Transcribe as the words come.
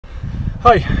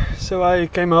Hi, so I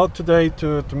came out today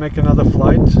to make another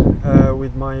flight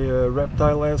with my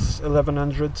Reptile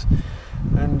S1100,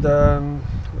 and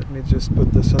let me just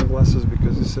put the sunglasses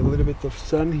because it's a little bit of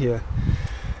sun here.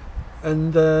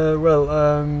 And I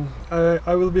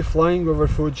will be flying over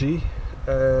 4G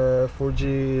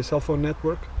cell phone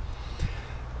network,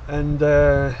 and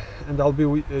I'll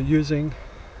be using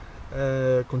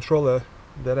a controller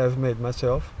that I've made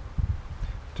myself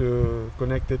to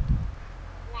connect it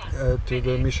to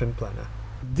the mission planner.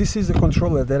 This is a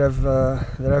controller that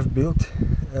I've built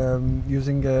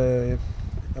using a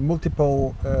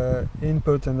multiple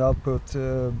input and output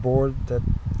board that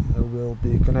will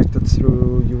be connected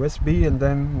through USB and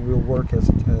then will work as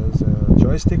a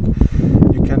joystick.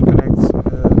 You can connect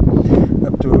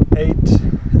up to 8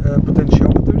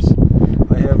 potentiometers.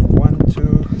 I have 1,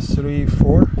 2, 3,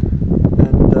 4,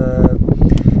 and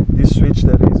this switch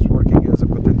that is working as a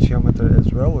potentiometer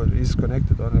as well, or is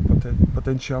connected on a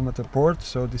potentiometer port.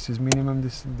 So this is minimum,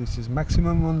 this is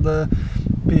maximum on the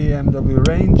PMW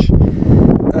range.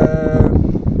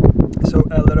 So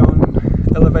aileron,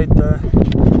 elevate the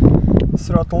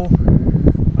throttle.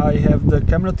 I have the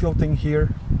camera tilting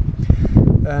here,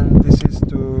 and this is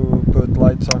to put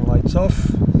lights on, lights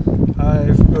off.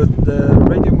 I've put the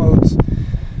radio modes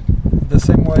the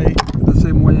same way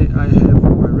I have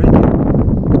on my radio.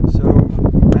 So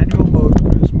manual mode,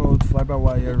 cruise mode,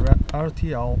 fly-by-wire,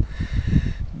 RTL.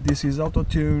 This is auto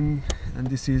tune, and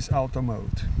this is auto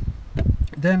mode.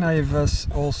 Then I've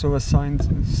also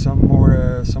assigned some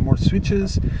more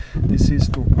switches. This is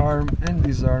to arm and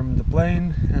disarm the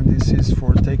plane, and this is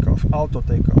for takeoff, auto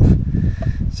takeoff.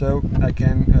 So I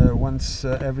can, once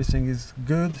everything is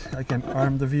good, I can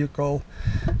arm the vehicle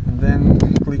and then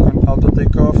click on auto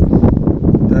takeoff.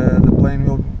 The plane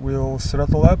will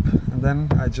throttle up, and then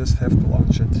I just have to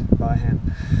launch it by hand.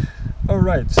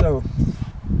 Alright, so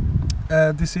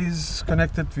this is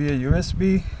connected via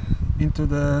USB into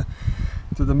the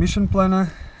mission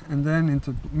planner, and then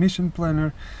into mission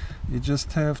planner you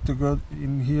just have to go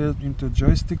in here into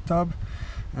joystick tab,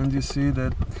 and you see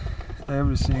that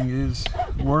everything is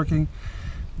working.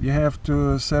 You have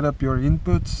to set up your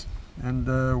inputs and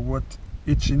what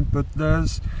each input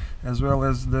does, as well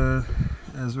as the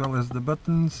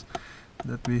buttons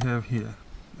that we have here.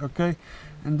 Okay,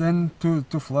 and then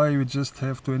to fly you just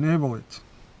have to enable it,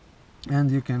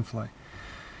 and you can fly.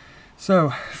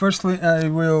 So firstly I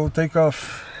will take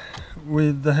off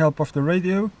with the help of the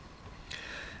radio,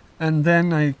 and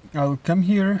then I'll come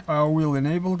here. I will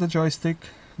enable the joystick,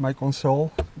 my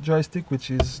console joystick, which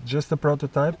is just a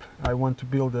prototype. I want to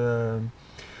build a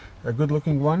good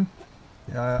looking one.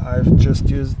 I've just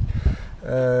used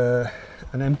an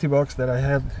empty box that I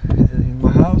had in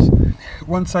my house.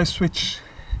 Once I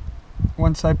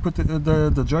put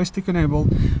the joystick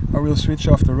enabled, I will switch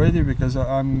off the radio because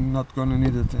I'm not gonna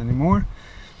need it anymore.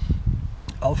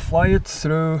 I'll fly it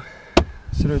through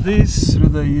the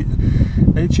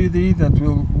HUD that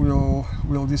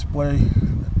will display.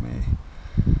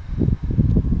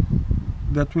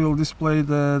 That will display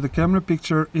the camera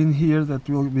picture in here that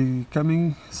will be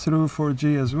coming through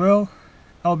 4G as well.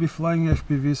 I'll be flying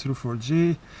FPV through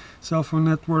 4G cell phone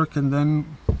network, and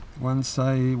then once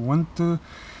I want to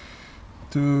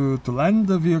land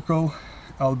the vehicle,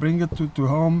 I'll bring it to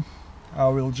home. I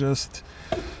will just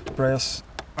press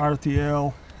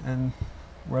RTL, and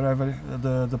wherever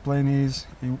the plane is,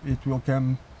 it will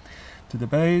come to the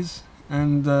base.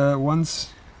 And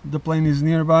once the plane is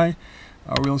nearby,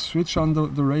 I will switch on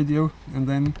the radio and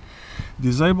then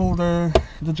disable the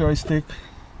joystick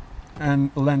and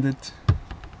land it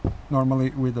normally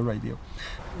with the radio.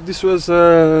 This was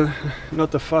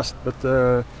not a fast, but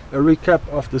a recap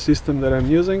of the system that I'm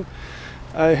using.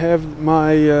 I have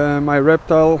my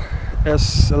Reptile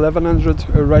S1100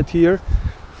 right here.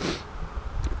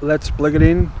 Let's plug it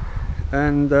in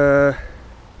and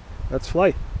let's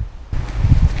fly.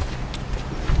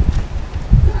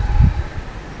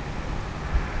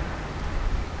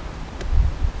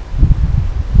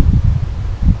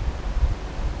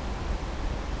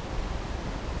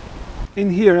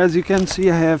 In here, as you can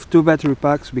see, I have 2 battery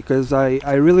packs because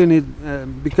I really need,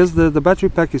 because the battery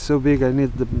pack is so big, I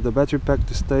need the battery pack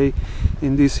to stay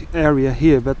in this area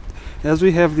here. But as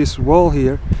we have this wall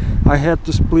here, I had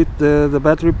to split the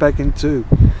battery pack in 2.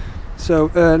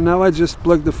 So now I just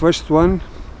plug the first one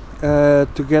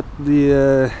to get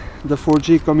the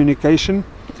 4G communication,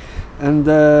 and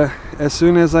as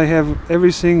soon as I have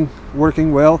everything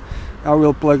working well, I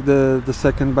will plug the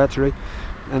second battery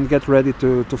and get ready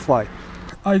to fly.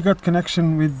 I got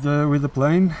connection with the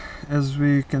plane. As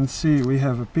we can see, we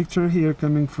have a picture here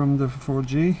coming from the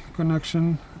 4G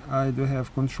connection. I do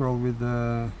have control with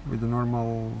the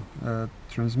normal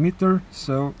transmitter.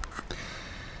 So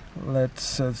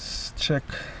let's check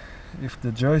if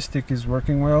the joystick is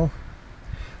working well.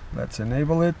 Let's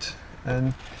enable it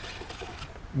and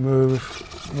move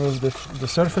the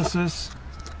surfaces.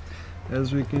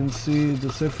 As we can see,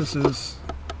 the surfaces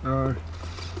are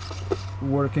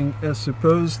working as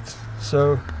supposed,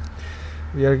 so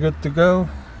we are good to go.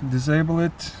 Disable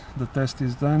it. The test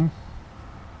is done.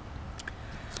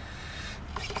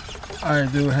 I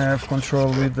do have control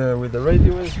with the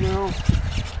radio as well,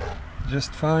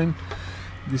 just fine.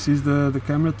 This is the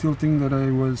camera tilting that I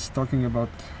was talking about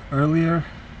earlier.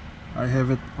 I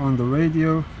have it on the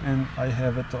radio and I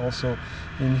have it also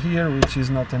in here, which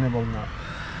is not enabled now.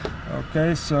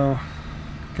 Okay, so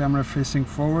camera facing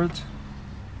forward.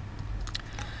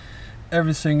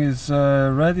 Everything is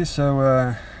ready,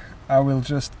 so I will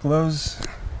just close.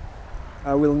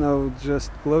 I will now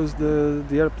just close the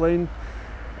airplane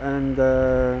and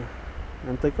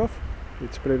take off.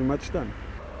 It's pretty much done.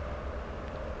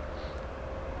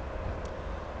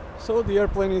 So the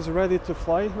airplane is ready to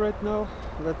fly right now.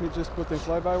 Let me just put in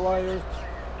fly-by-wire,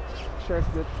 check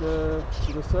that the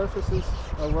surfaces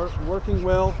are working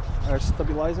well, are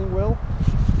stabilizing well.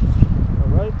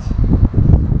 Alright,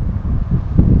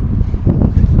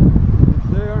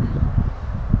 there.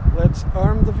 Let's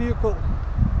arm the vehicle.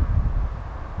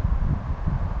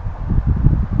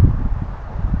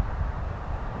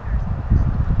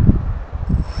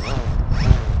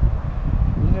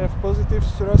 We have positive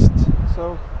thrust,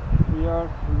 so we are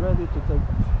ready to take off.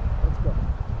 Let's go.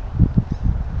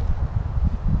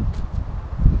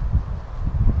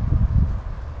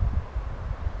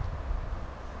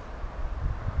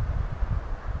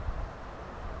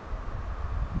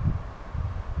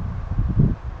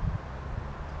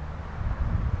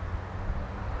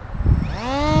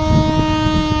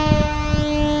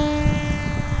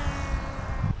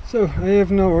 So I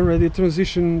have now already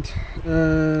transitioned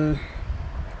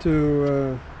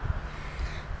to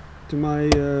my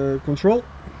control.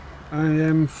 I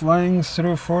am flying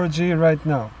through 4G right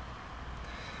now,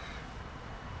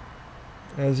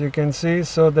 as you can see.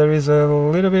 So there is a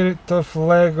little bit of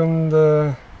lag on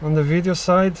the video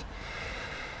side,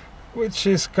 which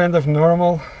is kind of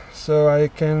normal. So I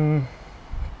can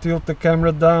tilt the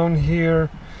camera down here,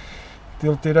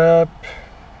 tilt it up.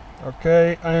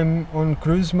 Okay, I'm on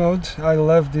cruise mode. I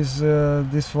love this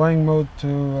flying mode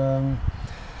to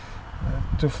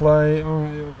fly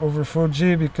over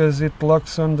 4G, because it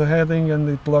locks on the heading and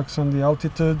it locks on the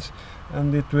altitude,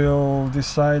 and it will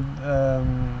decide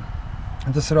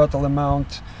the throttle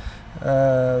amount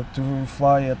to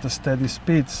fly at a steady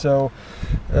speed. So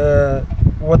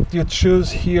what you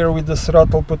choose here with the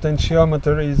throttle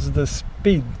potentiometer is the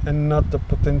speed and not the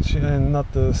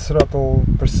throttle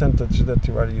percentage that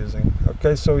you are using.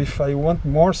 Okay, so if I want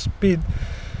more speed,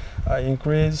 I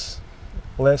increase,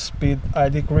 less speed I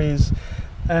decrease,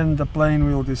 and the plane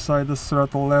will decide the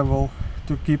throttle level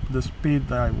to keep the speed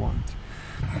that I want.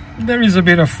 There is a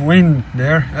bit of wind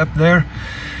there, up there.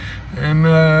 I'm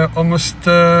almost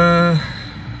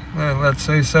let's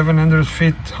say 700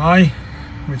 feet high,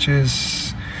 which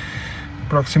is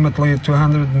approximately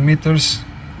 200 meters,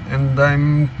 and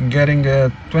I'm getting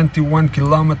a 21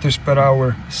 kilometers per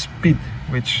hour speed,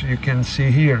 which you can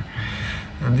see here.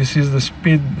 And this is the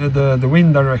speed, the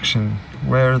wind direction,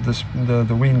 where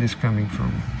the wind is coming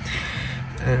from.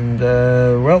 And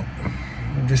well,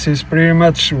 this is pretty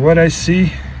much what I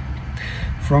see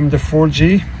from the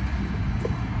 4G.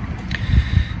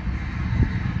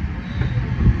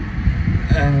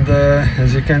 And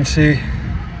as you can see,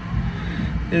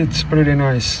 it's pretty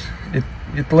nice.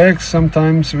 It lags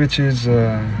sometimes, which is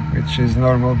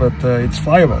normal, but it's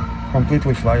flyable,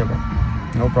 completely flyable,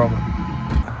 no problem.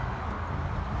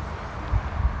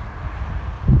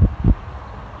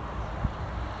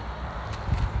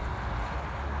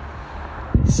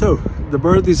 So the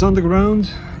bird is on the ground.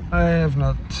 I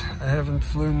haven't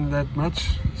flown that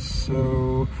much,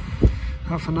 so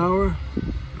half an hour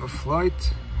of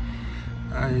flight.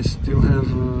 I still have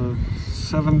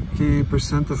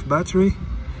 70% of battery,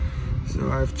 so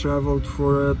I've traveled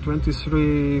for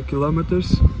 23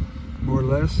 kilometers, more or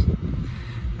less.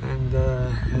 And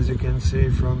as you can see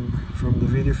from the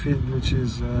video feed, which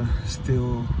is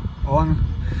still on,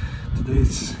 today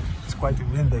it's quite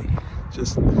windy.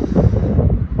 Just look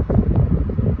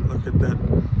at that.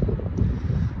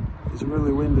 It's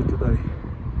really windy today,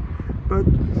 but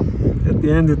at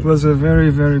the end it was a very,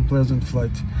 very pleasant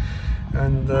flight.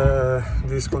 And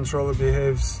this controller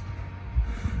behaves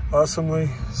awesomely,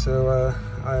 so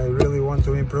I really want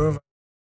to improve.